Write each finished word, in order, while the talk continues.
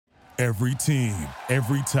Every team,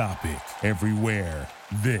 every topic, everywhere.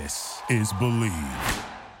 This is Believe.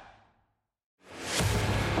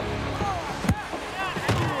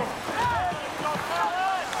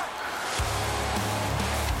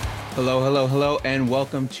 Hello, and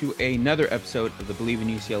welcome to another episode of the Believe in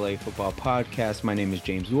UCLA Football Podcast. My name is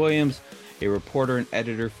James Williams, a reporter and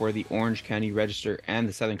editor for the Orange County Register and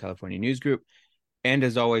the Southern California News Group. And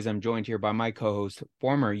as always, I'm joined here by my co-host,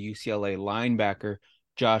 former UCLA linebacker,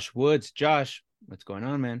 Josh Woods. Josh, what's going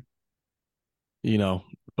on, man? You know,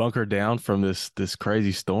 bunker down from this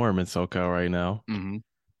crazy storm in SoCal right now.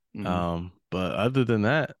 But other than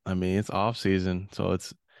that, I mean, it's off season, so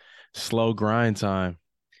it's slow grind time.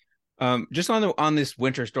 Just on this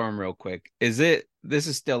winter storm real quick, this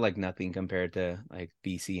is still like nothing compared to like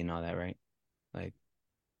DC and all that, right? Like,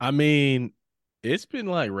 I mean, it's been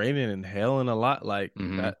like raining and hailing a lot like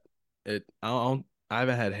that. I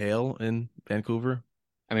haven't had hail in Vancouver.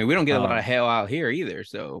 I mean, we don't get a lot of hail out here either,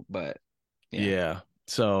 so but yeah.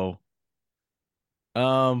 So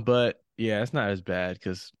but yeah, it's not as bad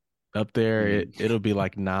because up there it'll be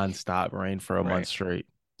like nonstop rain for a month straight.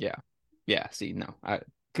 Yeah. See, no, I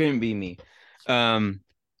couldn't be me.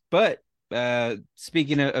 But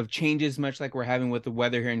speaking of changes, much like we're having with the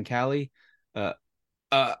weather here in Cali,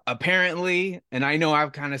 apparently, and I know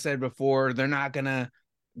I've kind of said before, they're not gonna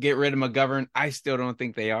get rid of McGovern. I still don't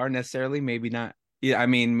think they are necessarily. Maybe not. Yeah, I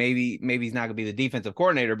mean, maybe he's not gonna be the defensive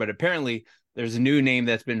coordinator, but apparently there's a new name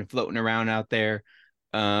that's been floating around out there.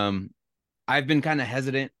 I've been kind of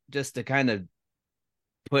hesitant just to kind of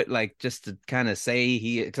say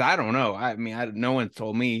because I don't know. I mean, no one's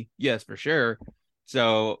told me yes for sure.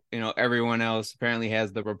 So, everyone else apparently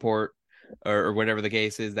has the report or whatever the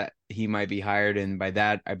case is that he might be hired. And by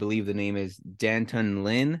that, I believe the name is Danton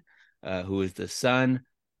Lynn, who is the son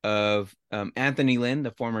of Anthony Lynn, the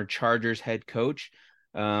former Chargers head coach.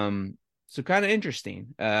 So kind of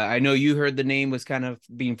interesting. I know you heard the name was kind of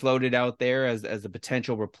being floated out there as a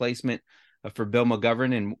potential replacement for Bill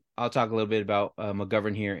McGovern, and I'll talk a little bit about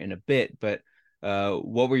McGovern here in a bit. But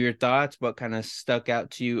what were your thoughts? What kind of stuck out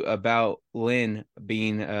to you about Lynn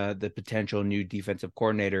being the potential new defensive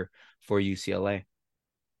coordinator for UCLA?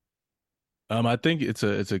 I think it's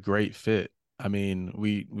a great fit. I mean,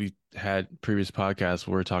 we had previous podcasts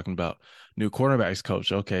where we're talking about new quarterbacks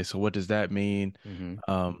coach. Okay, so what does that mean?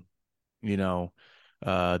 The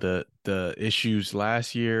issues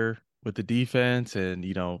last year with the defense and,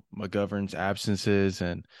 McGovern's absences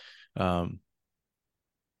and, there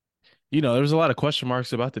was a lot of question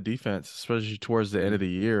marks about the defense, especially towards the end of the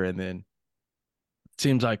year. And then it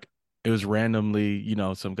seems like it was randomly,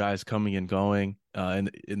 some guys coming and going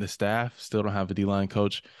in the staff still don't have a D-line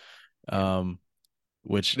coach.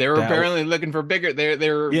 Which they were apparently looking for bigger. They're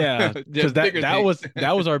because that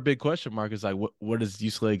was our big question mark. Is like what is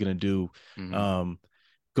UCLA going to do?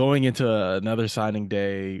 Going into another signing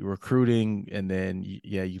day, recruiting, and then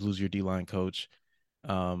you lose your D-line coach,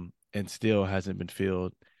 and still hasn't been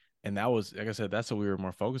filled. And that was, like I said, that's what we were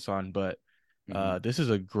more focused on. But this is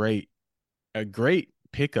a great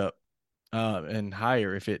pickup and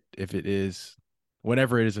hire if it is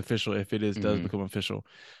whenever it is official, if it does become official.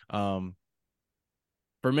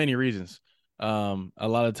 For many reasons. A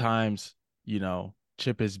lot of times,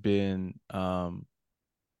 Chip has been, I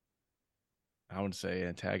wouldn't say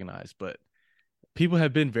antagonized, but people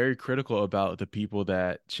have been very critical about the people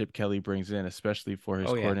that Chip Kelly brings in, especially for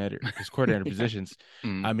his coordinator positions.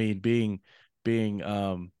 I mean, being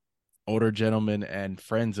older gentlemen and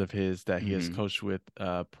friends of his that he has coached with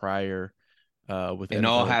prior with and NFL.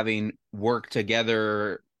 All having worked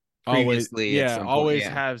together previously always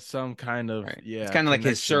have some kind of it's kind of like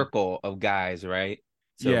his circle of guys, right?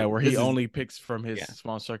 So where he only picks from his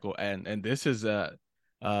small circle, and this is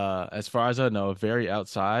as far as I know, very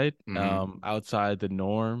outside the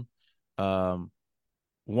norm.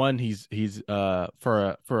 One, he's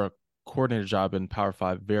for a coordinator job in Power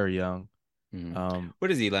 5 very young.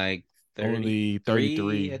 What is he, like 30, only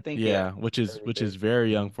 33, I think? which is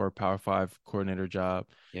very young for a Power 5 coordinator job.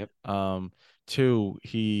 Two,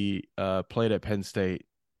 he played at Penn State,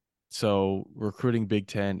 so recruiting Big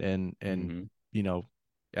Ten and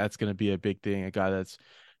that's going to be a big thing. A guy that's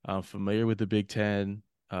familiar with the Big Ten,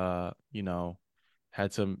 had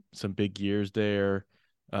some big years there,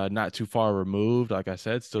 not too far removed. Like I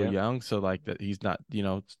said, still young, so like that he's not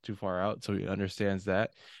too far out, so he understands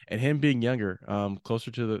that. And him being younger,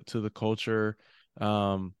 closer to the culture,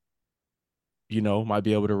 might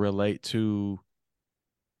be able to relate to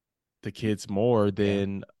the kids more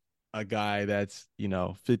than a guy that's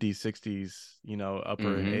 50s, 60s,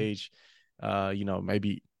 upper in age,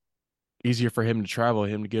 maybe easier for him to travel,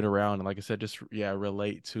 him to get around, and like I said, just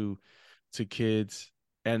relate to kids.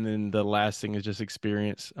 And then the last thing is just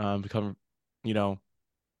experience. Become, you know,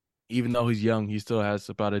 even though he's young, he still has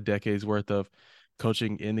about a decade's worth of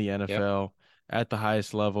coaching in the Yep. NFL at the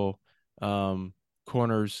highest level.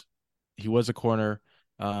 Corners, he was a corner,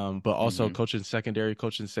 but also Hmm. coaching secondary,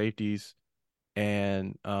 coaching safeties,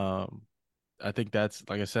 and I think that's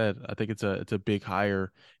like I said, I think it's a big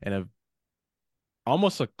hire and a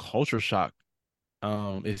almost a culture shock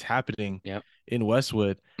is happening Yep. in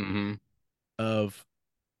Westwood Hmm. of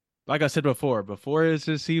like I said before it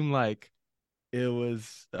just seemed like it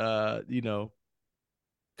was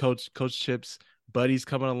Coach Chip's buddies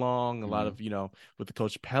coming along, a lot Hmm. of, with the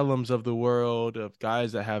Coach Pelhams of the world, of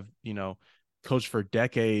guys that have, coached for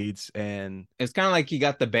decades. And It's kind of like he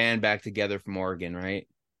got the band back together from Oregon, right?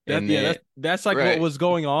 that, And yeah, then that's like what right. was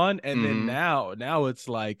going on. And then Hmm. now it's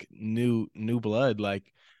like new blood,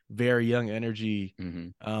 like very young energy.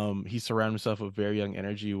 Hmm. He surrounded himself with very young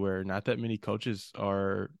energy where not that many coaches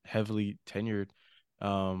are heavily tenured.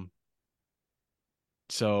 Um,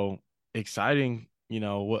 so exciting,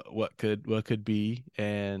 what could be.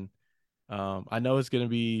 And I know it's going to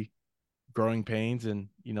be growing pains and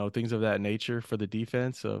things of that nature for the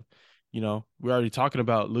defense. Of we're already talking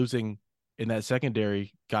about losing in that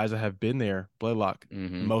secondary guys that have been there. Blaylock,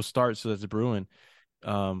 Hmm. most starts, so that's a Bruin.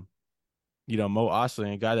 Um, Mo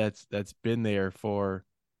Osling, a guy that's been there for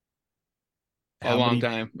A how long many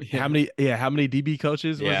time. how Yeah. many yeah how many DB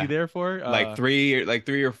coaches was he Yeah. there for? Like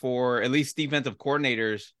three or four, at least defensive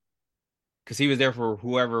coordinators, because he was there for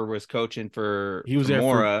whoever was coaching He was for there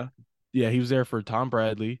for Mora. he was there for Tom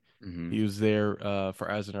Bradley. Hmm. He was there for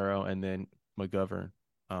Azenaro and then McGovern.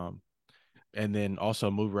 Um, and then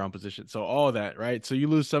also move around position. So all that, right? So you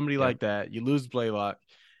lose somebody Yep. like that, you lose Blaylock,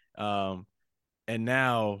 and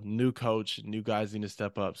now new coach, new guys need to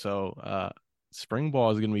step up. So spring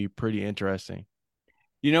ball is going to be pretty interesting.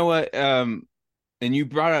 You know what? And you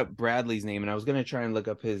brought up Bradley's name, and I was gonna try and look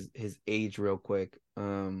up his age real quick.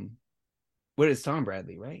 What is Tom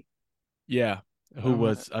Bradley, right? Yeah, who Um,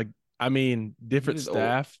 was I mean, he different was old.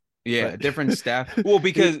 staff, Yeah, but different staff. Well,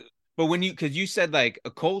 he, but when because you said like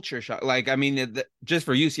a culture shock, like I mean, just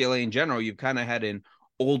for UCLA in general, you've kind of had an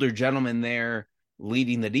older gentleman there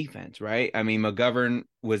leading the defense, right? I mean, McGovern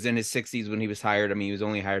was in his 60s when he was hired. I mean, he was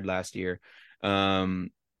only hired last year.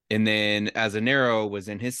 Um, and then Azanero was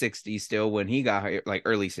in his 60s still when he got hired, like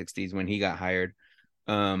early 60s when he got hired.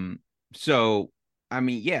 Um, so I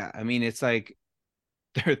mean, yeah, I mean, it's like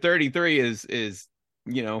 33 is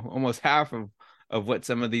almost half of what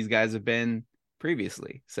some of these guys have been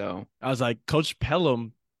previously. So I was like, Coach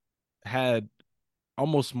Pelham had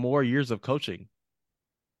almost more years of coaching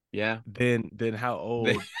yeah. than how old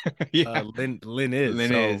Yeah. Lynn is.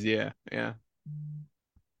 Lynn is, So yeah, yeah.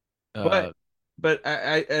 But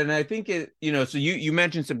uh I think it, so you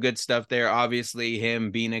mentioned some good stuff there. Obviously,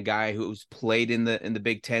 him being a guy who's played in the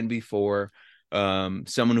Big Ten before,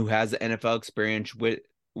 someone who has the NFL experience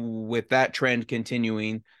with that trend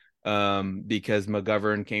continuing, because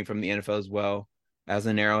McGovern came from the NFL as well.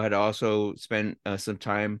 Azanero had also spent some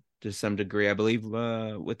time to some degree, I believe,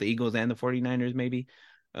 with the Eagles and the 49ers, maybe,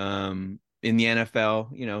 in the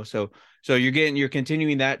NFL, so you're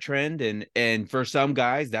continuing that trend, and for some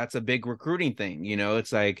guys that's a big recruiting thing.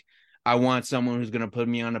 It's like I want someone who's going to put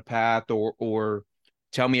me on a path or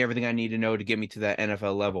tell me everything I need to know to get me to that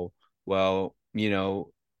NFL level. Well,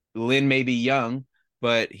 Lynn may be young,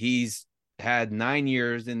 but he's had 9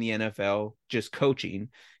 years in the NFL just coaching.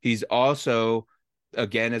 He's also,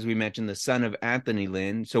 again, as we mentioned, the son of Anthony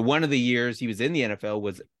Lynn. So one of the years he was in the NFL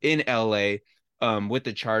was in LA, with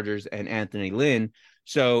the Chargers and Anthony Lynn.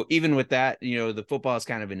 So even with that, the football is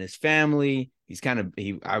kind of in his family.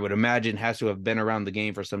 I would imagine, has to have been around the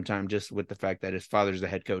game for some time, just with the fact that his father's the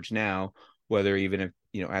head coach now, whether even if,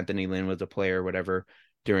 Anthony Lynn was a player or whatever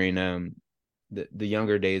during the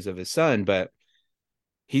younger days of his son. But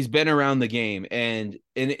he's been around the game, and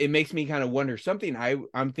it makes me kind of wonder something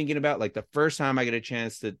I'm thinking about, like the first time I get a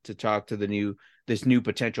chance to talk to this new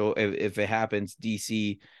potential, if it happens,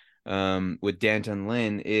 DC, with Danton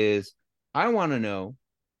Lynn, is I want to know,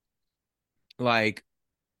 like,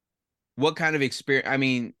 what kind of experience, I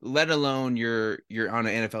mean, let alone you're on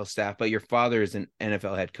an NFL staff, but your father is an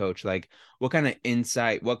NFL head coach. Like, what kind of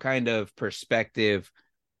insight, what kind of perspective,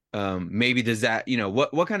 maybe does that,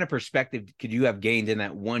 what kind of perspective could you have gained in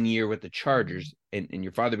that 1 year with the Chargers, and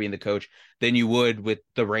your father being the coach, than you would with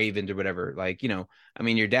the Ravens or whatever? Like, I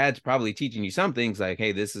mean, your dad's probably teaching you some things, like,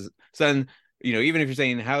 hey, this is, son, even if you're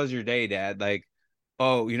saying, how's your day, dad? Like,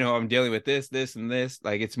 oh, I'm dealing with this and this.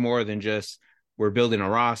 Like, it's more than just, we're building a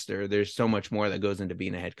roster. There's so much more that goes into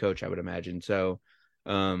being a head coach, I would imagine. So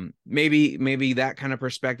maybe that kind of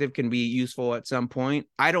perspective can be useful at some point.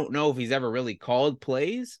 I don't know if he's ever really called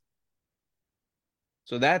plays.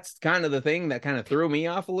 So that's kind of the thing that kind of threw me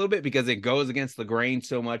off a little bit, because it goes against the grain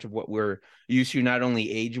so much of what we're used to, not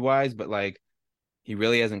only age-wise, but like he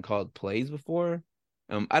really hasn't called plays before.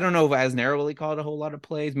 I don't know if Asner really called a whole lot of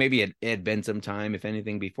plays. Maybe it had been some time, if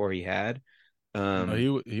anything, before he had.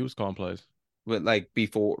 No, he was calling plays. But like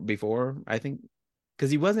before, I think,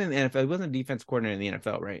 because he wasn't in the NFL, he wasn't a defense coordinator in the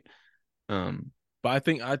NFL, right? But I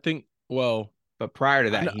think well, but prior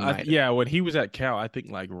to that, he might. Yeah, when he was at Cal, I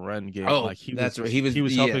think like run game. Oh, like that's right. He was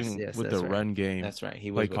helping yes, with the right. run game. That's right.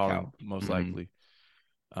 He was play with calling Cal. most likely.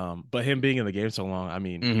 But him being in the game so long, I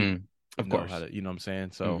mean, he of know course, how to, you know what I'm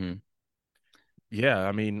saying? So yeah,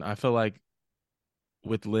 I mean, I feel like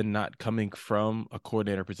with Lynn not coming from a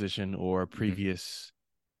coordinator position or a previous,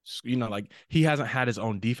 you know, like he hasn't had his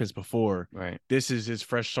own defense before. Right. This is his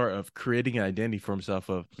fresh start of creating an identity for himself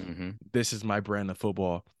of this is my brand of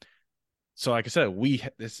football. So like I said,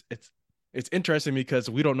 it's interesting because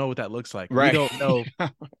we don't know what that looks like. Right. We don't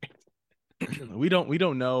know. we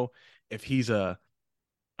don't know if he's a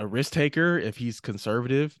risk taker, if he's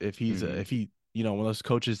conservative, if he's if he, you know, one of those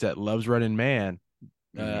coaches that loves running man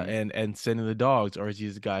and sending the dogs, or is he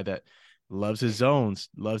a guy that loves his zones,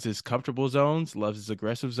 loves his comfortable zones, loves his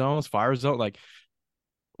aggressive zones, fire zone. Like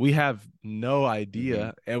we have no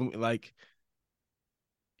idea. And like,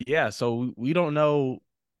 yeah, so we don't know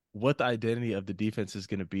what the identity of the defense is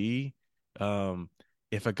going to be.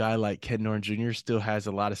 If a guy like Ken Norton Jr. still has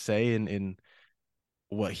a lot of say in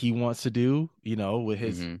what he wants to do, you know, with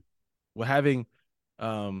his with having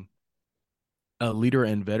a leader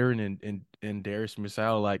and veteran in Darius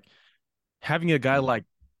Misal, like having a guy like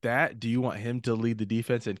that, do you want him to lead the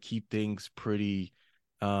defense and keep things pretty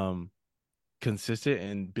consistent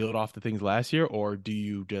and build off the things last year, or do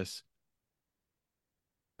you just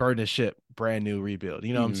burn the ship, brand new rebuild?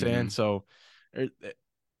 You know what I'm saying? So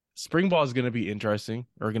spring ball is going to be interesting.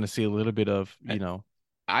 We're going to see a little bit of, you know.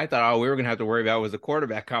 I thought all we were going to have to worry about was the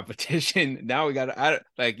quarterback competition. Now we got to,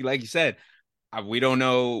 like you said, we don't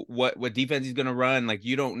know what defense he's going to run. Like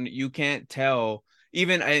you can't tell.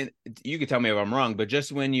 Even you can tell me if I'm wrong, but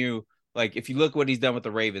just when you like, if you look what he's done with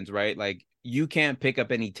the Ravens, right? Like you can't pick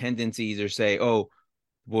up any tendencies or say, oh,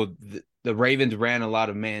 well, the Ravens ran a lot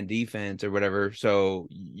of man defense or whatever. So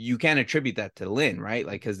you can't attribute that to Lynn, right?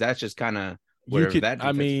 Like, because that's just kind of whatever that defense.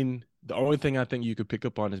 I mean, the only thing I think you could pick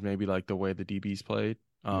up on is maybe like the way the DBs played.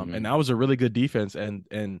 And that was a really good defense. And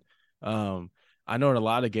I know in a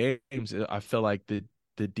lot of games, I feel like the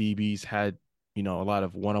DBs had, you know, a lot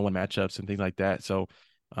of one-on-one matchups and things like that. So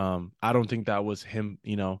I don't think that was him,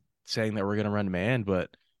 you know, saying that we're going to run man,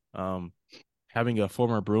 but having a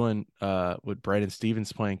former Bruin with Brandon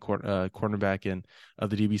Stevens playing cornerback in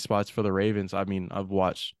of the DB spots for the Ravens. I mean, I've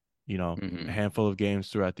watched, you know, a handful of games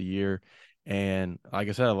throughout the year. And like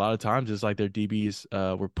I said, a lot of times it's like their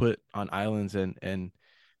DBs were put on islands and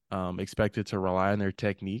expected to rely on their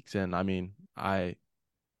techniques. And I mean, I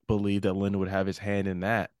believe that Lynn would have his hand in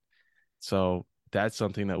that. So that's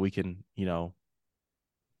something that we can, you know,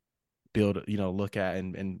 build, you know, look at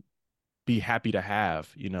and be happy to have,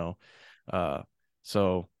 you know.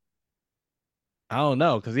 So I don't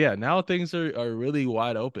know, because yeah, now things are really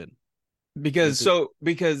wide open. Because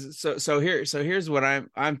here's what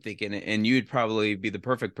I'm thinking, and you'd probably be the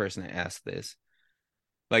perfect person to ask this.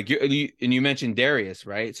 Like you mentioned Darius,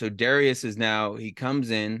 right? So Darius is now, he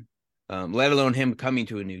comes in, let alone him coming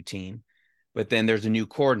to a new team, but then there's a new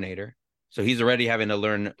coordinator. So he's already having to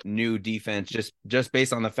learn new defense just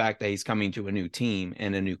based on the fact that he's coming to a new team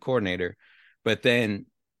and a new coordinator. But then,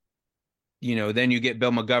 you know, then you get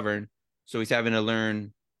Bill McGovern. So he's having to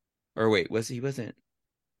learn, or wait, he wasn't.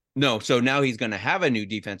 No, so now he's going to have a new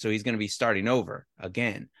defense. So he's going to be starting over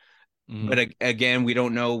again. But again, we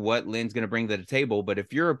don't know what Lynn's going to bring to the table. But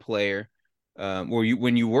if you're a player, or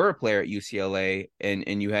when you were a player at UCLA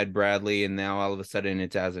and you had Bradley, and now all of a sudden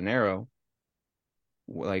it's Azanero,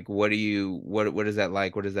 like what is that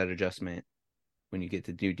like? What is that adjustment when you get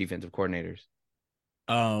to new defensive coordinators?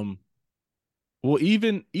 Well,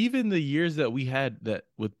 even the years that we had that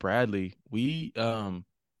with Bradley, we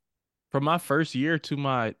from my first year to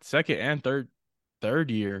my second and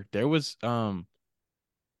third year, there was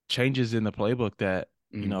changes in the playbook that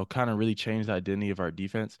you know kind of really changed the identity of our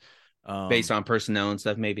defense. Based on personnel and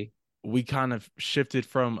stuff, maybe. We kind of shifted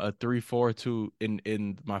from a 3-4 to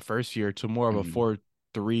in my first year to more of a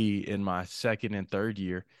 4-3 in my second and third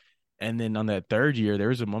year. And then on that third year, there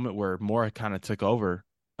was a moment where Mora kind of took over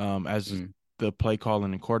as the play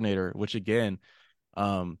calling and coordinator, which again,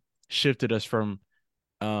 shifted us from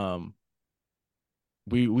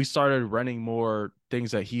we started running more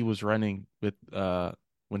things that he was running with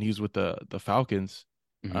when he was with the Falcons,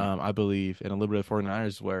 I believe, and a little bit of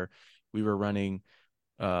 49ers, where we were running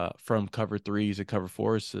from cover threes and cover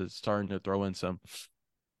fours to starting to throw in some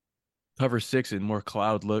cover six and more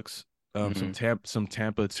cloud looks, some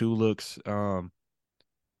Tampa 2 looks,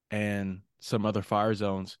 and some other fire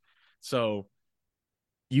zones. So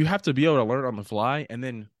you have to be able to learn on the fly, and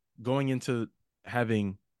then going into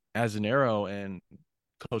having Azanero and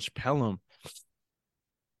Coach Pelham,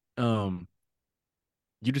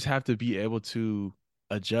 you just have to be able to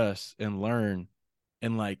adjust and learn.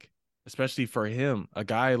 And like, especially for him, a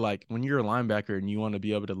guy like when you're a linebacker and you want to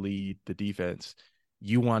be able to lead the defense,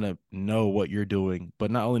 you want to know what you're doing,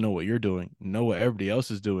 but not only know what you're doing, know what everybody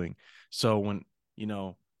else is doing. So when, you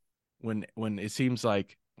know, when it seems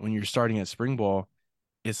like when you're starting at spring ball,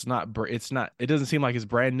 it doesn't seem like it's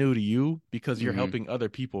brand new to you because you're helping other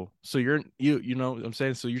people. So you know what I'm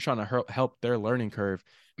saying? So you're trying to help their learning curve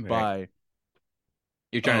by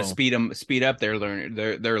you're trying to speed up their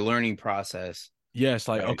learning process. Yes,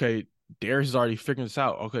 like, okay, Darius is already figuring this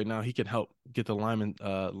out. Okay, now he can help get the linemen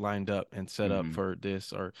lined up and set up for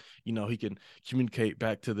this, or he can communicate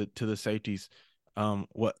back to the safeties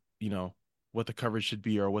what what the coverage should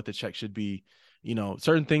be or what the check should be.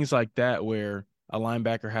 Certain things like that where a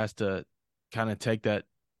linebacker has to kind of take that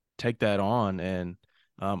on, and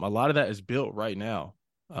a lot of that is built right now.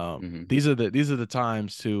 These are the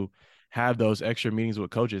times to have those extra meetings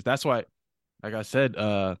with coaches. That's why, like I said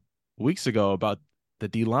weeks ago about the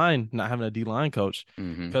D line not having a D line coach,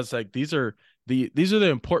 because like these are the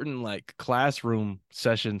important like classroom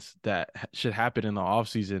sessions that should happen in the off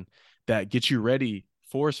season that get you ready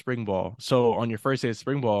for spring ball. So on your first day of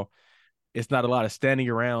spring ball, it's not a lot of standing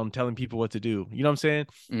around telling people what to do. You know what I'm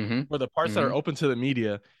saying? For the parts that are open to the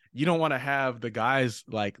media, you don't want to have the guys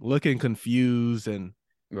like looking confused and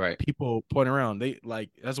people pointing around. They like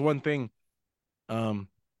that's one thing.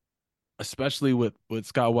 Especially with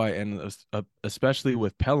Scott White and especially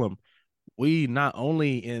with Pelham, we not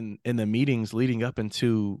only in the meetings leading up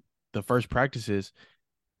into the first practices,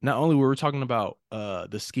 not only were we talking about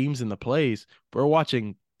the schemes and the plays, but we're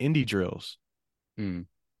watching indie drills.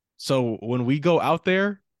 So when we go out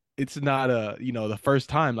there, it's not the first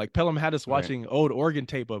time. Like Pelham had us watching old Oregon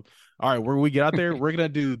tape of, all right, when we get out there, we're gonna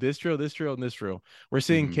do this drill, and this drill. We're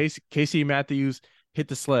seeing Casey Matthews hit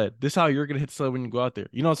the sled. This is how you're gonna hit the sled when you go out there.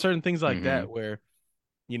 Certain things like that where,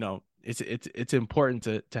 it's important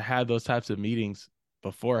to have those types of meetings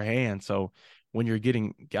beforehand. So when you're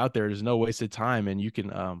getting out there, there's no wasted time, and you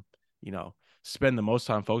can spend the most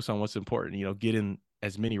time focused on what's important. Get in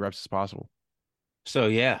as many reps as possible. So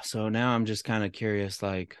now I'm just kind of curious,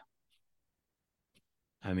 like,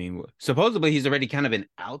 I mean, supposedly he's already kind of been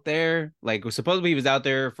out there. Like, supposedly he was out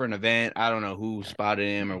there for an event. I don't know who spotted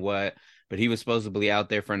him or what, but he was supposedly out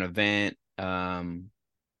there for an event. Again,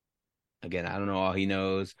 I don't know all he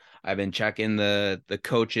knows. I've been checking the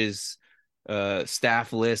coaches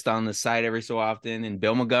staff list on the site every so often, and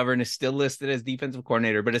Bill McGovern is still listed as defensive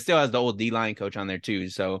coordinator, but it still has the old D-line coach on there too.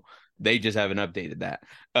 So they just haven't updated that.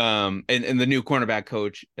 And the new cornerback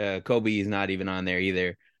coach, Kobe, is not even on there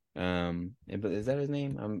either. Is that his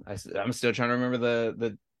name? I'm still trying to remember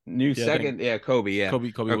the new second. Kobe. Yeah.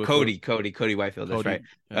 Cody Whitefield. That's right.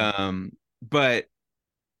 Yeah. But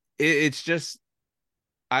it's just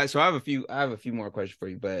I have a few more questions for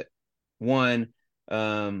you, but one,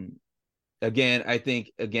 again, I think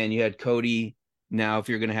you had Cody. Now, if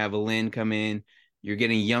you're going to have a Lynn come in, you're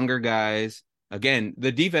getting younger guys. Again,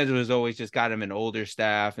 the defense was always just got him an older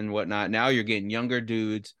staff and whatnot. Now you're getting younger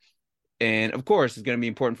dudes. And of course, it's going to be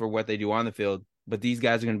important for what they do on the field, but these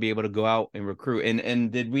guys are going to be able to go out and recruit. And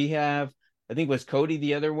did we have, I think was Cody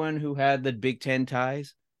the other one who had the Big Ten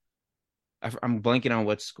ties? I'm blanking on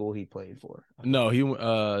what school he played for. No, he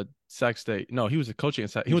Sac State. No, he was a coaching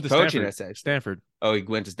at he went to Stanford. Oh, he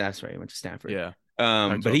went to that's right. He went to Stanford. Yeah.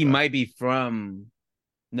 But he might be from.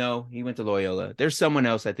 No, he went to Loyola. There's someone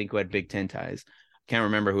else I think who had Big Ten ties. Can't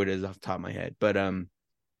remember who it is off the top of my head, but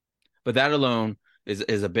that alone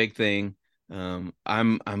is a big thing.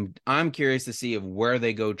 I'm curious to see of where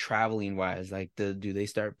they go traveling wise. Like, do they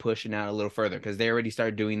start pushing out a little further? Because they already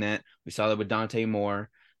started doing that. We saw that with Dante Moore.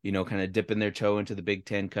 Kind of dipping their toe into the Big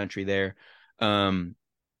Ten country there.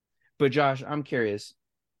 But Josh, I'm curious,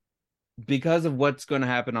 because of what's going to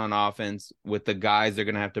happen on offense with the guys they're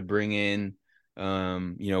going to have to bring in,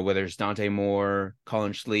 whether it's Dante Moore,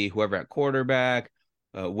 Colin Schlee, whoever at quarterback,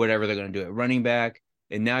 whatever they're going to do at running back.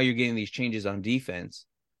 And now you're getting these changes on defense.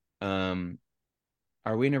 Are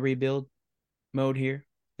we in a rebuild mode here?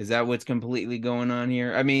 Is that what's completely going on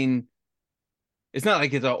here? I mean, it's not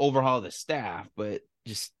like it's an overhaul of the staff, but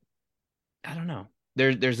just I don't know.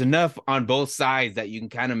 There's enough on both sides that you can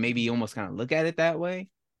kind of maybe almost kind of look at it that way.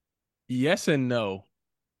 Yes and no.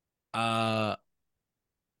 Uh,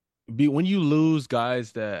 when you lose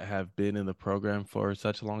guys that have been in the program for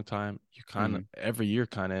such a long time, you kind of every year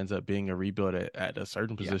kind of ends up being a rebuild at a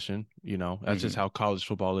certain position. You know, that's just how college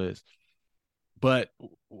football is. But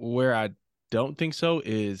where I don't think so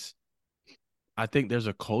is I think there's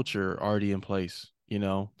a culture already in place, you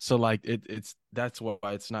know? So like it's that's why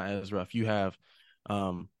it's not as rough. You have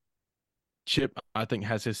Chip, I think,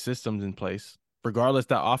 has his systems in place. Regardless,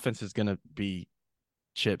 that offense is gonna be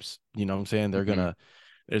Chips. You know what I'm saying? There's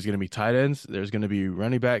gonna be tight ends, there's gonna be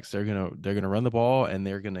running backs, they're gonna run the ball and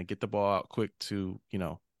they're gonna get the ball out quick to, you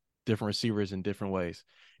know, different receivers in different ways.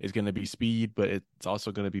 It's gonna be speed, but it's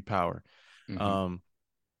also gonna be power.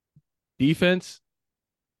 Defense,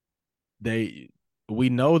 we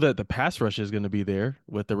know that the pass rush is going to be there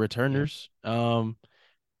with the returners.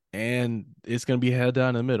 And it's going to be held down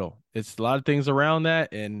in the middle. It's a lot of things around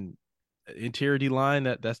that and interior D line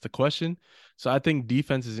that's the question. So I think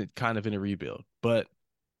defense is kind of in a rebuild. But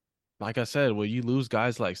like I said, when you lose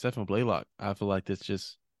guys like Stephen Blaylock, I feel like it's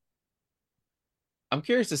just. I'm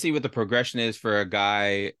curious to see what the progression is for a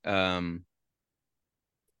guy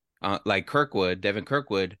like Devin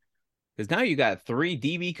Kirkwood, because now you got 3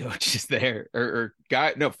 DB coaches there, or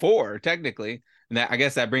 4 technically. And I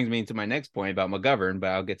guess that brings me into my next point about McGovern, but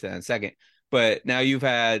I'll get to that in a second. But now you've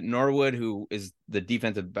had Norwood, who is the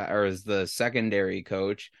defensive or is the secondary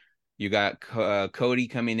coach. You got Cody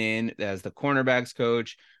coming in as the cornerbacks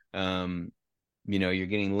coach. You know, you're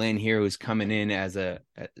getting Lynn here, who's coming in as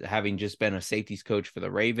having just been a safeties coach for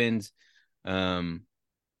the Ravens. And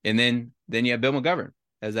then you have Bill McGovern,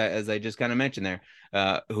 as I just kind of mentioned there,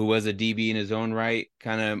 who was a DB in his own right,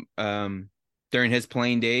 kind of during his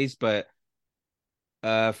playing days. But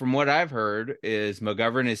from what I've heard, is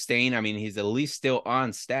McGovern is staying. I mean, he's at least still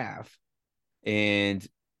on staff, and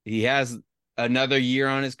he has another year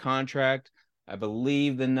on his contract. I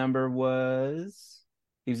believe the number was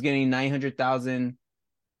he was getting 900,000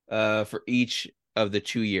 for each of the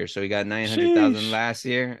 2 years. So he got 900,000 last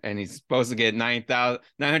year, and he's supposed to get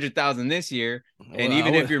 900,000 this year. And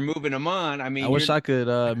even if you're moving him on, I mean, I wish I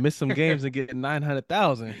could miss some games and get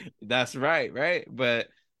 900,000. That's right. But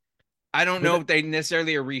I don't know if they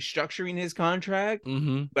necessarily are restructuring his contract,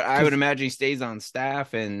 but I would imagine he stays on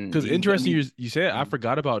staff. And because interesting, you said I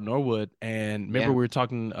forgot about Norwood, and remember we were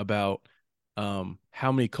talking about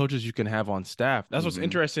how many coaches you can have on staff. That's what's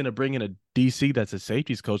interesting to bring in a DC that's a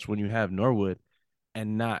safeties coach when you have Norwood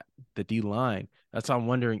and not the D line. That's why I'm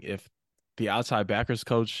wondering if the outside backers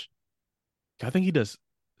coach, I think he does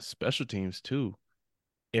special teams too,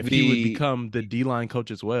 if he would become the D line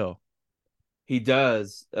coach as well. He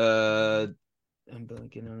does. I'm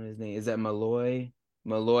blanking on his name. Is that Malloy?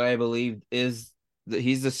 Malloy, I believe, he's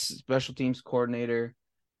the special teams coordinator.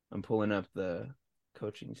 I'm pulling up the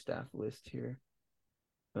coaching staff list here.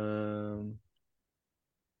 Is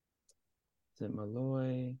it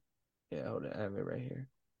Malloy? Yeah, hold on, I have it right here.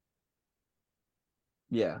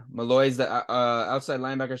 Yeah, Malloy's the outside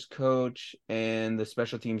linebackers coach and the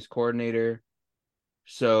special teams coordinator.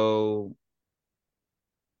 So,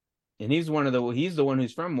 and he's the one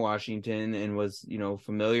who's from Washington and was, you know,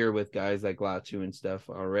 familiar with guys like Latu and stuff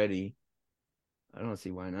already. I don't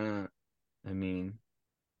see why not. I mean,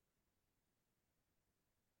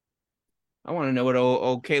 I want to know what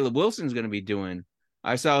old Caleb Wilson's going to be doing.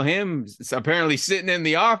 I saw him apparently sitting in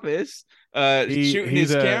the office, shooting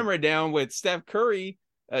his camera down with Steph Curry.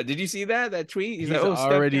 Did you see that tweet? He's like,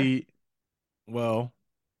 already, well,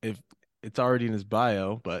 if it's already in his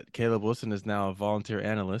bio, but Caleb Wilson is now a volunteer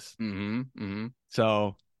analyst.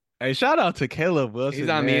 So, hey, shout out to Caleb Wilson. He's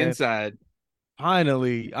on the inside.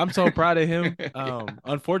 Finally, I'm so proud of him.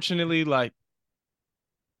 Unfortunately, like,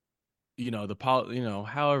 you know,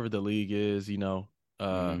 however the league is, you know,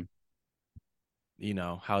 you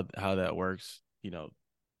know, how that works, you know,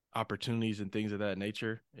 opportunities and things of that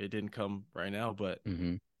nature. It didn't come right now, but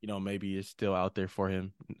you know, maybe it's still out there for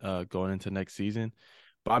him going into next season.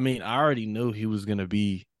 But I mean, I already knew he was gonna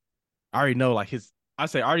be. I already know I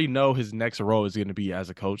already know his next role is gonna be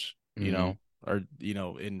as a coach, you know, or you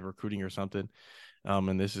know, in recruiting or something.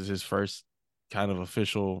 And this is his first kind of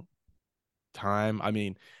official time. I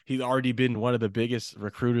mean, he's already been one of the biggest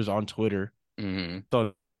recruiters on Twitter.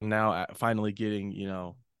 So now finally getting, you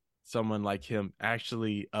know, someone like him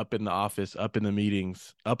actually up in the office, up in the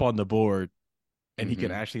meetings, up on the board, and he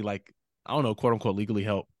can actually, like, I don't know, quote unquote, legally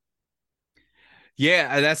help.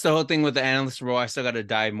 Yeah, that's the whole thing with the analyst role. I still got to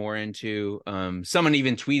dive more into. Someone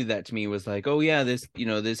even tweeted that to me, was like, "Oh yeah,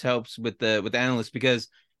 this helps with the analysts," because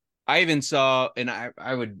I even saw, and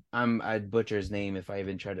I'd butcher his name if I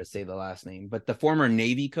even try to say the last name, but the former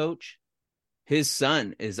Navy coach, his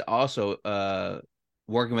son is also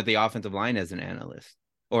working with the offensive line as an analyst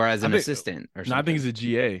or as I an think assistant or no, I think something, he's a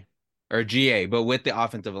GA. or GA, but with the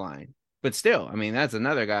offensive line. But still, I mean, that's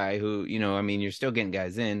another guy who, I mean, you're still getting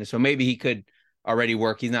guys in. So maybe he could already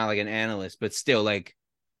work. He's not like an analyst, but still, like,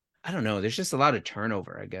 I don't know. There's just a lot of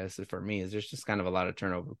turnover, I guess, for me. Is there's just kind of a lot of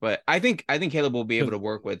turnover. But I think Caleb will be able to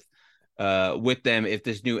work with them if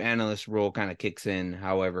this new analyst role kind of kicks in,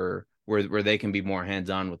 however, where they can be more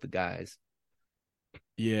hands-on with the guys.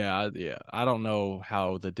 Yeah. I don't know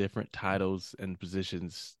how the different titles and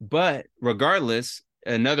positions. But regardless,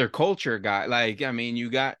 another culture guy. Like, I mean, you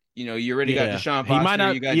already got Yeah, Deshaun he might Foster,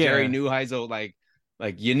 not. you got Jerry Yeah, Neuheisel. Like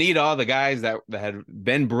you need all the guys that had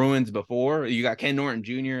been Bruins before. You got Ken Norton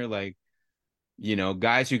Jr. Like,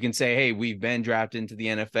 guys who can say, "Hey, we've been drafted into the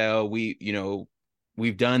NFL.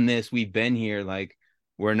 We've done this. We've been here. Like,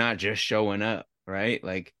 we're not just showing up, right?"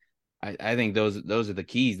 Like, I think those are the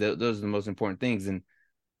keys. Those are the most important things. And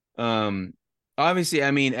um, obviously, I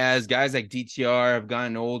mean, as guys like DTR have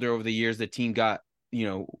gotten older over the years, the team got, you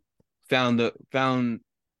know, found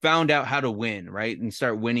out how to win, right? And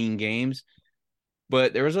start winning games.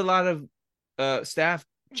 But there was a lot of staff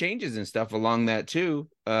changes and stuff along that too.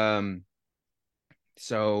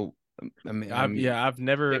 So I've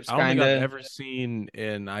never. Chip's I don't think kind I've of ever seen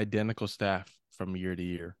an identical staff from year to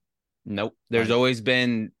year. nope. There's Like, always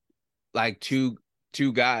been like two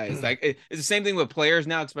guys. Like it's the same thing with players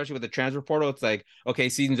now, especially with the transfer portal. It's like, okay,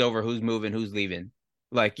 season's over, who's moving, who's leaving.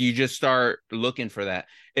 Like you just start looking for that.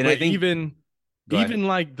 And I but think go ahead. even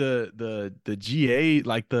like the GA,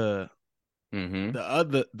 like Mm-hmm.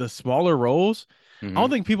 the smaller roles, I don't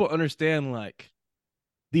Mm-hmm. think people understand like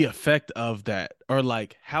the effect of that, or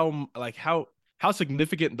how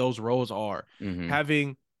significant those roles are. Mm-hmm.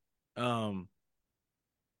 Having um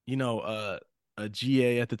you know a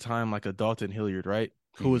GA at the time, like a Dalton Hilliard, right,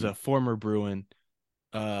 who was Mm-hmm. a former Bruin,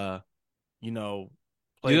 uh you know Do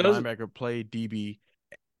played those linebacker, played DB,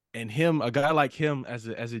 and a guy like him as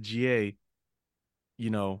a GA,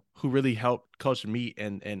 who really helped coach me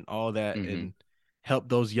and all that, mm-hmm. and helped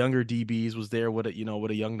those younger DBs, was there with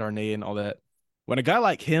with a young Darnay and all that. When a guy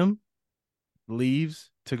like him leaves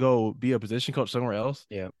to go be a position coach somewhere else,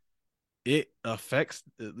 Yeah. it affects,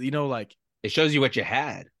 like, It shows you what you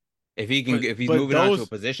had. but If he's but moving on to a those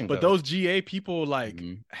position but coach. those GA people like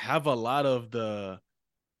Mm-hmm. have a lot of the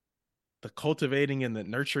cultivating and the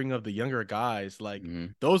nurturing of the younger guys. Like, Mm-hmm.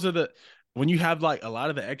 those are when you have like a lot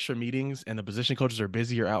of the extra meetings and the position coaches are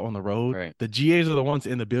busy or out on the road, Right. the GAs are the ones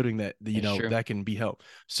in the building that That's true. that can be helped.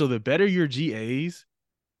 So the better your GAs,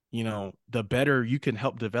 the better you can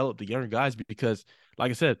help develop the younger guys, because like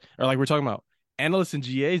I said, or like we're talking about, analysts and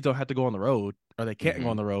GAs don't have to go on the road, or they can't go Mm-hmm.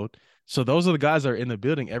 on the road. So those are the guys that are in the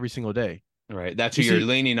building every single day. Right. That's who You you're see,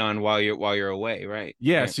 leaning on while you're away. Right.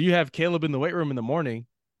 yeah, Right. so you have Caleb in the weight room in the morning,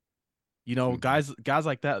 Mm-hmm. guys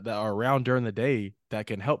like that are around during the day that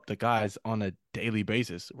can help the guys on a daily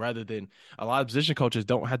basis, rather than a lot of position coaches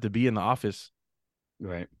don't have to be in the office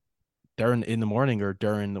Right. during in the morning or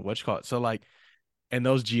during the what's called. So like, and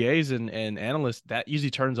those GAs and analysts, that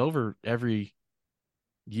usually turns over every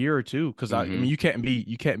year or two, because I Mm-hmm. mean you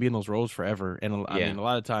can't be in those roles forever. And I Yeah. mean, a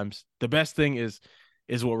lot of times the best thing is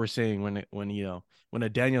what we're seeing when a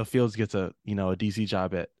Daniel Fields gets a DC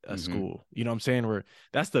job at a Mm-hmm. school. You know what I'm saying? Where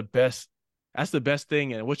that's the best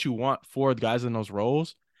thing and what you want for the guys in those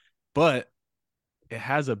roles, but it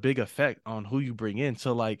has a big effect on who you bring in.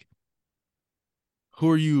 So like,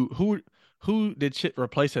 who did Chip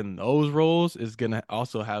replace in those roles is gonna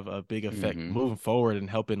also have a big effect Mm-hmm. moving forward, and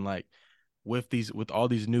helping like with all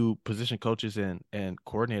these new position coaches and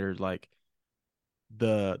coordinators. Like,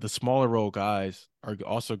 the smaller role guys are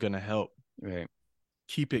also gonna help Right.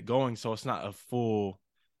 keep it going, so it's not a full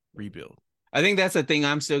rebuild. I think that's the thing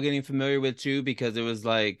I'm still getting familiar with too, because it was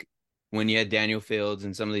like when you had Daniel Fields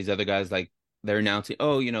and some of these other guys, like they're announcing,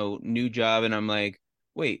 oh, new job. And I'm like,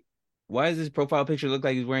 wait, why does this profile picture look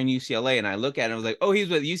like he's wearing UCLA? And I look at it, I was like, oh, he's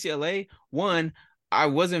with UCLA. One, I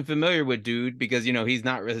wasn't familiar with dude because,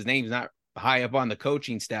 his name's not high up on the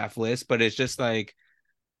coaching staff list, but it's just like,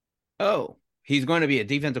 oh, he's going to be a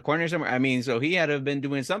defensive coordinator somewhere. I mean, so he had to have been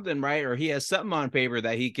doing something right, or he has something on paper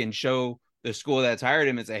that he can show the school that's hired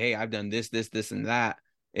him and say, hey, I've done this, and that,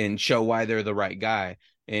 and show why they're the right guy.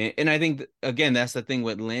 And I think, again, that's the thing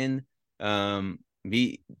with Lynn.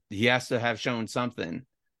 He has to have shown something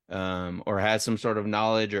or has some sort of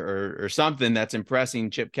knowledge or something that's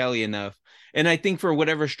impressing Chip Kelly enough. And I think for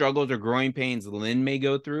whatever struggles or growing pains Lynn may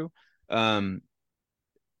go through,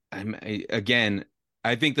 again,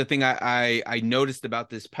 I think the thing I noticed about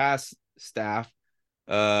this past staff,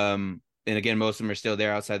 and again, most of them are still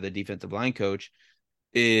there outside the defensive line coach,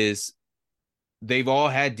 is they've all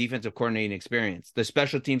had defensive coordinating experience. The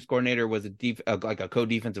special teams coordinator was like a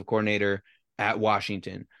co-defensive coordinator at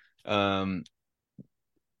Washington. Ken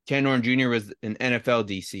Norton Jr. was an NFL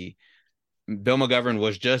DC. Bill McGovern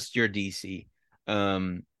was just your DC.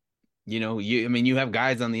 You have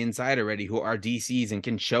guys on the inside already who are DCs and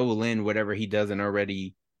can show Lynn whatever he doesn't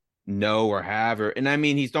already know or have. And I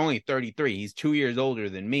mean, he's only 33. He's 2 years older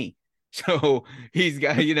than me. So he's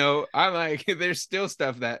got, I'm like, there's still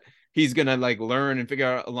stuff that he's going to like learn and figure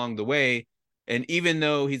out along the way. And even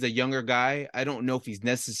though he's a younger guy, I don't know if he's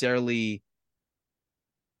necessarily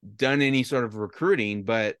done any sort of recruiting,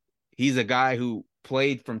 but he's a guy who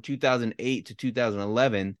played from 2008 to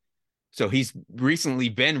 2011. So he's recently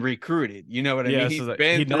been recruited. You know what I mean? He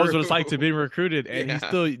knows what it's like to be recruited, and he's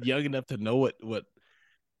still young enough to know what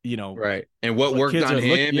right, and what worked on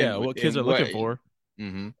him. What kids are looking for.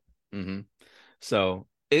 Mm-hmm. Mm-hmm. So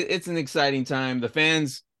it's an exciting time. The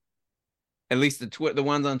fans, at least the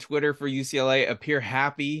ones on Twitter for UCLA, appear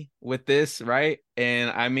happy with this, right? And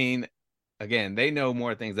I mean, again, they know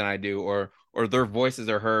more things than I do, or their voices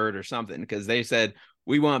are heard or something, because they said,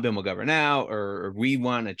 we want Bill McGovern out, or we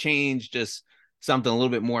want to change, just something a little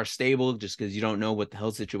bit more stable, just because you don't know what the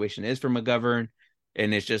health situation is for McGovern.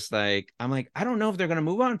 And it's just like, I'm like, I don't know if they're going to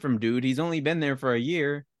move on from dude. He's only been there for a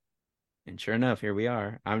year. And sure enough, here we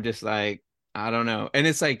are. I'm just like, I don't know. And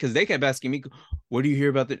it's like, because they kept asking me, what do you hear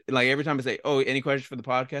about like every time I say, oh, any questions for the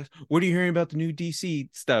podcast? What are you hearing about the new DC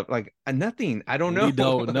stuff? Like nothing. I don't know. We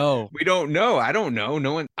don't know. We don't know. I don't know.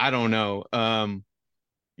 No one. I don't know.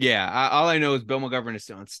 Yeah. All I know is Bill McGovern is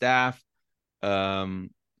still on staff. And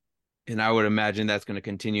I would imagine that's going to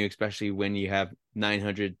continue, especially when you have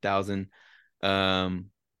 900,000,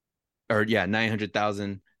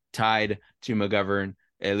 900,000 tied to McGovern,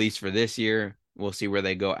 at least for this year. We'll see where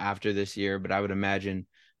they go after this year, but I would imagine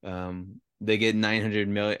they get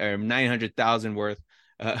 900,000 worth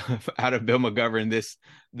out of Bill McGovern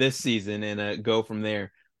this season, and go from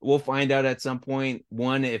there. We'll find out at some point,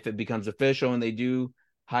 one, if it becomes official and they do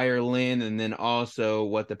hire Lynn, and then also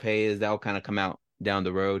what the pay is. That'll kind of come out down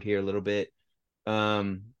the road here a little bit.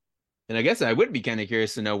 And I guess I would be kind of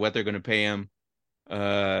curious to know what they're going to pay him.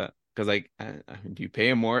 Because do you pay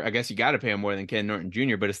him more? I guess you got to pay him more than Ken Norton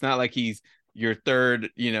Jr., but it's not like he's your third,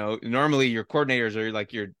 normally your coordinators are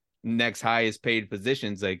like your next highest paid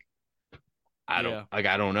positions. Like, I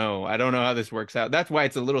don't know. I don't know how this works out. That's why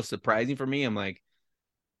it's a little surprising for me. I'm like,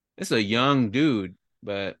 it's a young dude,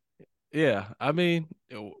 but yeah, I mean,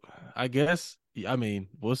 I guess,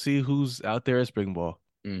 we'll see who's out there at spring ball.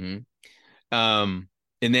 Mm-hmm.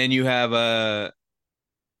 And then you have, I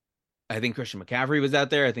think Christian McCaffrey was out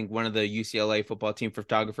there. I think one of the UCLA football team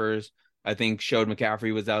photographers, I think, showed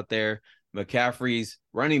McCaffrey was out there. McCaffrey's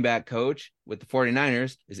running back coach with the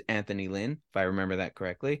 49ers is Anthony Lynn, if I remember that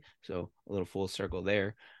correctly. So a little full circle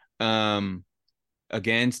there.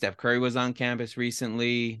 Again, Steph Curry was on campus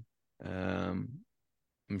recently. I'm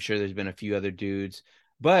sure there's been a few other dudes,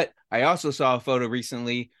 but I also saw a photo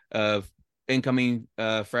recently of incoming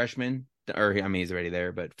freshman, he's already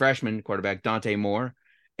there, but freshman quarterback Dante Moore,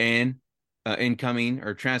 and incoming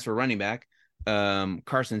or transfer running back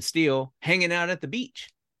Carson Steele hanging out at the beach.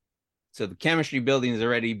 So the chemistry building is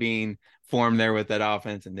already being formed there with that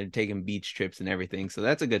offense, and they're taking beach trips and everything. So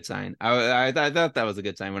that's a good sign. I thought that was a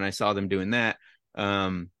good sign when I saw them doing that.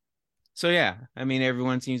 So yeah,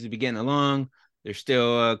 everyone seems to be getting along. They're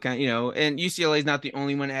still and UCLA is not the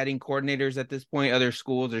only one adding coordinators at this point. Other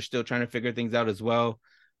schools are still trying to figure things out as well.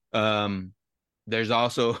 There's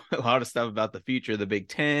also a lot of stuff about the future of the Big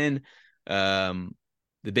Ten, the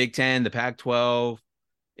Pac-12,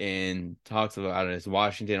 and talks about is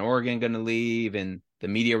Washington, Oregon going to leave, and the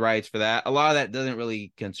media rights for that. A lot of that doesn't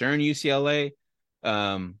really concern UCLA.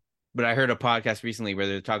 But I heard a podcast recently where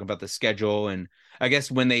they're talking about the schedule, and I guess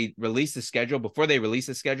when they release the schedule, before they release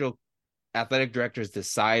the schedule, athletic directors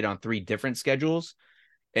decide on 3 different schedules,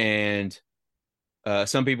 and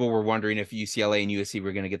some people were wondering if UCLA and USC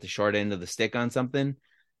were going to get the short end of the stick on something.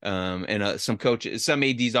 And some coaches, some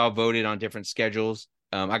ADs all voted on different schedules.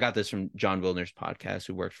 I got this from John Wilner's podcast,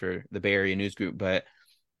 who works for the Bay Area News Group, but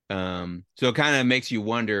so it kind of makes you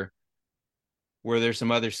wonder, were there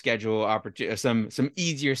some other schedule opportunity, some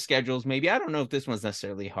easier schedules? Maybe. I don't know if this one's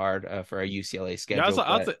necessarily hard for a UCLA schedule. I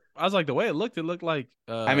was like, the way it looked like.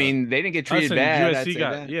 They didn't get treated bad.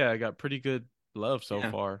 USC got pretty good love so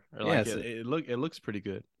far. Or Yeah, like it looks pretty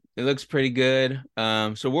good. It looks pretty good.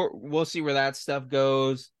 So we'll see where that stuff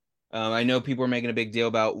goes. I know people are making a big deal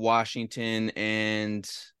about Washington and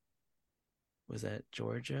was that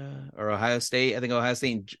Georgia or Ohio State? I think Ohio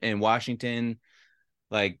State and Washington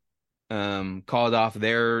like called off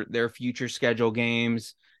their future schedule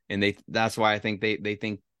games, and that's why I think they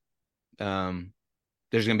think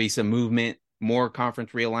there's going to be some movement, more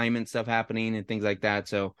conference realignment stuff happening and things like that.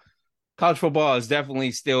 So college football is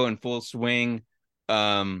definitely still in full swing.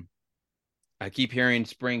 I keep hearing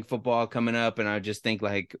spring football coming up, and I just think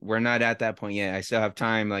like we're not at that point yet. I still have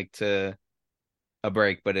time like to a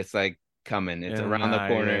break, but it's like coming. It's around the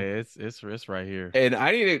corner. Yeah, it's right here. And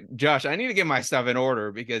I need to get my stuff in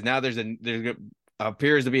order because now there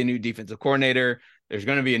appears to be a new defensive coordinator. There's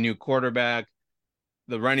going to be a new quarterback.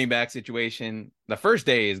 The running back situation, the first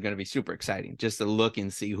day is going to be super exciting just to look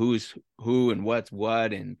and see who's who and what's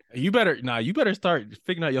what. And you better start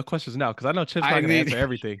figuring out your questions now because I know Chip's not going to answer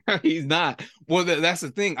everything. He's not. Well, that's the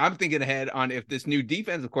thing. I'm thinking ahead on if this new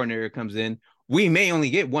defensive coordinator comes in, we may only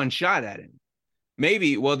get one shot at him.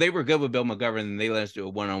 Maybe. Well, they were good with Bill McGovern and they let us do a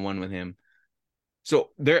one-on-one with him. So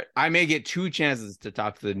I may get two chances to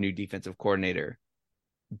talk to the new defensive coordinator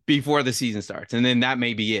before the season starts, and then that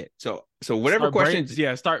may be it. So whatever questions,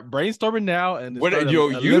 start brainstorming now, and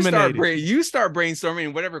you start brainstorming,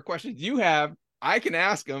 and whatever questions you have, I can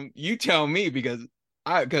ask them. You tell me because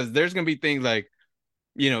there's gonna be things like,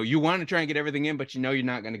 you want to try and get everything in, but you're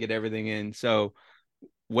not gonna get everything in. So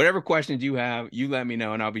whatever questions you have, you let me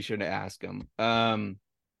know, and I'll be sure to ask them. But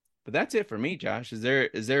that's it for me, Josh. Is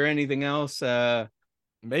there anything else?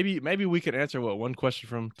 Maybe we could answer one question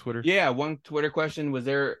from Twitter. Yeah, one Twitter question. Was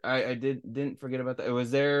there? I didn't forget about that.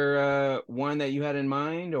 Was there one that you had in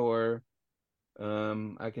mind, or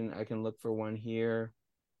I can look for one here.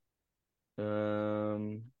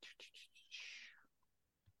 There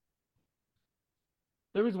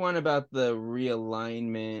was one about the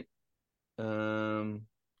realignment. I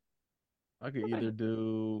could either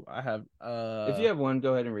do. I have. If you have one,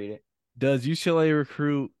 go ahead and read it. Does UCLA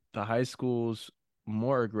recruit the high schools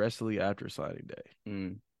more aggressively after signing day?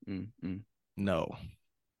 No.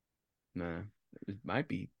 Nah, it might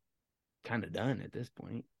be kind of done at this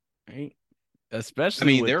point, right?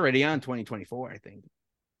 Especially, they're already on 2024, I think.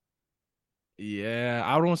 Yeah,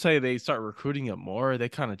 I don't say they start recruiting it more. They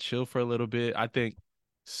kind of chill for a little bit. I think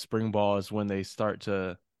spring ball is when they start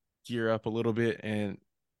to gear up a little bit and,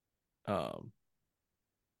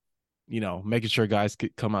 making sure guys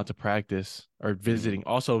could come out to practice or visiting.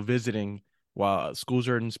 Also visiting while schools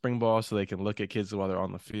are in spring ball so they can look at kids while they're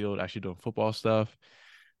on the field actually doing football stuff.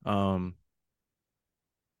 But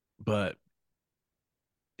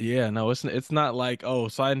yeah, no, it's not like, oh,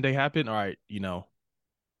 signing day happened, all right,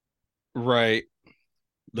 right,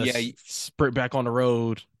 let's sprint back on the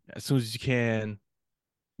road as soon as you can.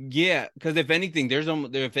 Yeah, because if anything there's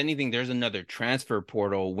another transfer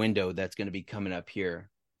portal window that's going to be coming up here,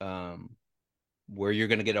 where you're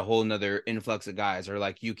going to get a whole nother influx of guys, or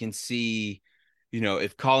like you can see,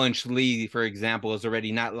 if Colin Schlee, for example, is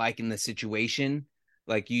already not liking the situation,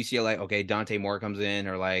 like UCLA, okay, Dante Moore comes in,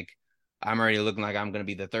 or like I'm already looking like I'm going to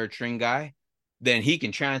be the third string guy, then he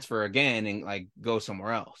can transfer again and like go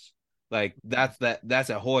somewhere else. Like that's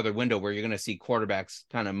a whole other window where you're going to see quarterbacks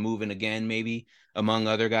kind of moving again, maybe among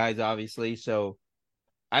other guys, obviously. So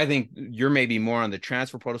I think you're maybe more on the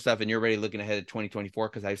transfer portal stuff and you're already looking ahead to 2024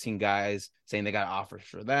 because I've seen guys saying they got offers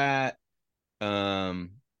for that.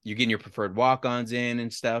 You're getting your preferred walk-ons in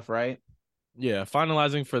and stuff, right? Yeah,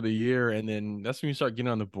 finalizing for the year, and then that's when you start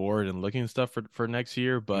getting on the board and looking at stuff for next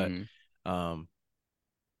year. But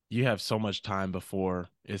you have so much time before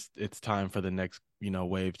it's time for the next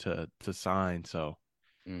wave to sign. So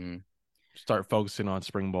start focusing on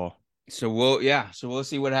spring ball. So we'll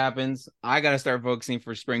see what happens. I got to start focusing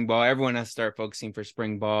for spring ball. Everyone has to start focusing for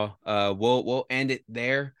spring ball. We'll end it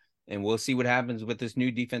there, and we'll see what happens with this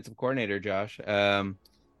new defensive coordinator, Josh.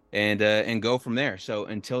 And go from there. So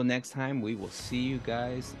until next time, we will see you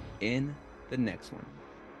guys in the next one.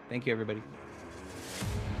 Thank you, everybody.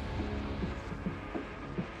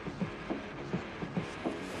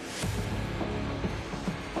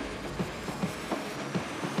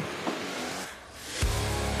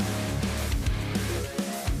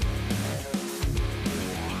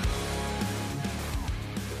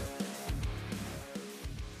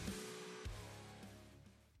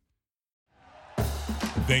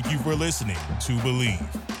 Thank you for listening to Believe.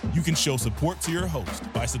 You can show support to your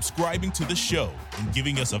host by subscribing to the show and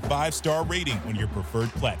giving us a 5-star rating on your preferred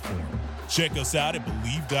platform. Check us out at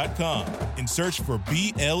Believe.com and search for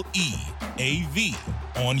BLEAV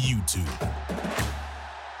on YouTube.